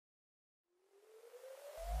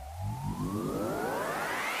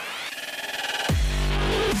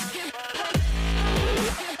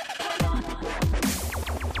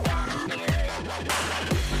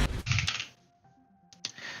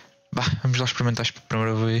lá experimentar isto pela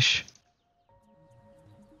primeira vez.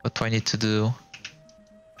 What do I need to do?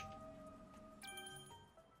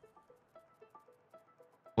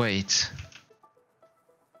 Wait.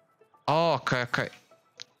 Oh, okay, okay.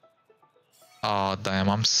 Oh, damn,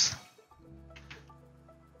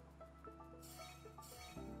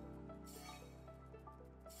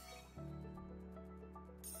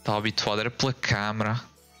 Estava habituado era pela câmera.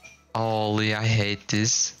 Holy, I hate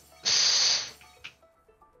this.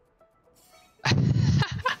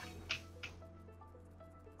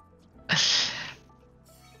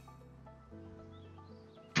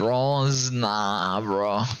 Bronze, nah,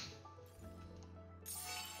 bro.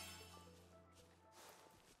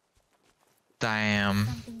 Damn.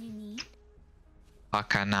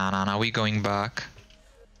 Okay, nah, we going back.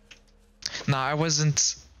 Nah, I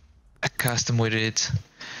wasn't accustomed with it.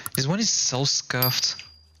 This one is so scuffed.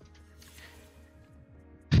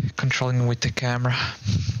 Controlling with the camera.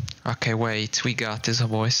 Okay, wait, we got this,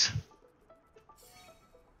 boys.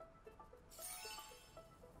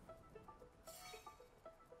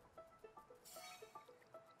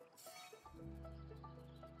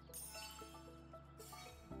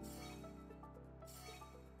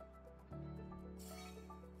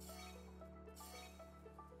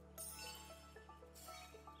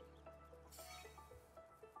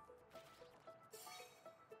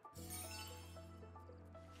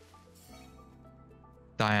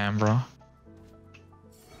 Damn, bro.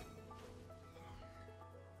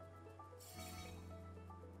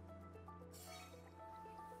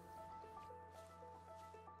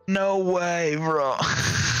 No way, bro.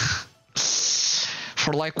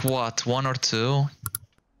 For like what? 1 or 2?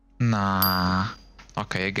 Nah.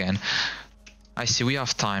 Okay, again. I see, we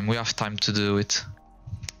have time. We have time to do it.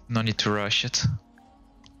 No need to rush it.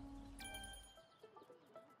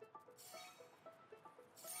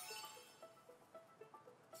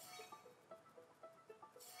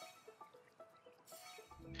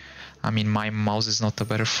 I mean, my mouse is not the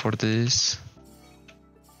better for this.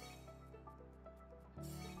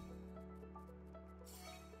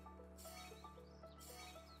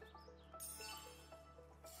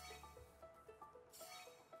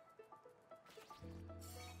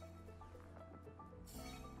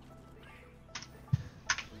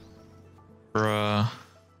 Bruh.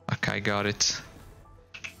 Okay, I got it.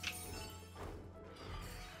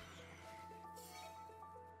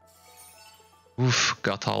 Oof,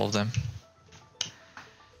 got all of them.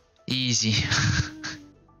 Easy.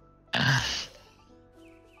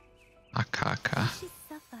 Akaka.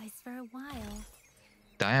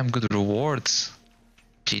 Damn good rewards.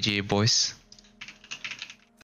 GG, boys.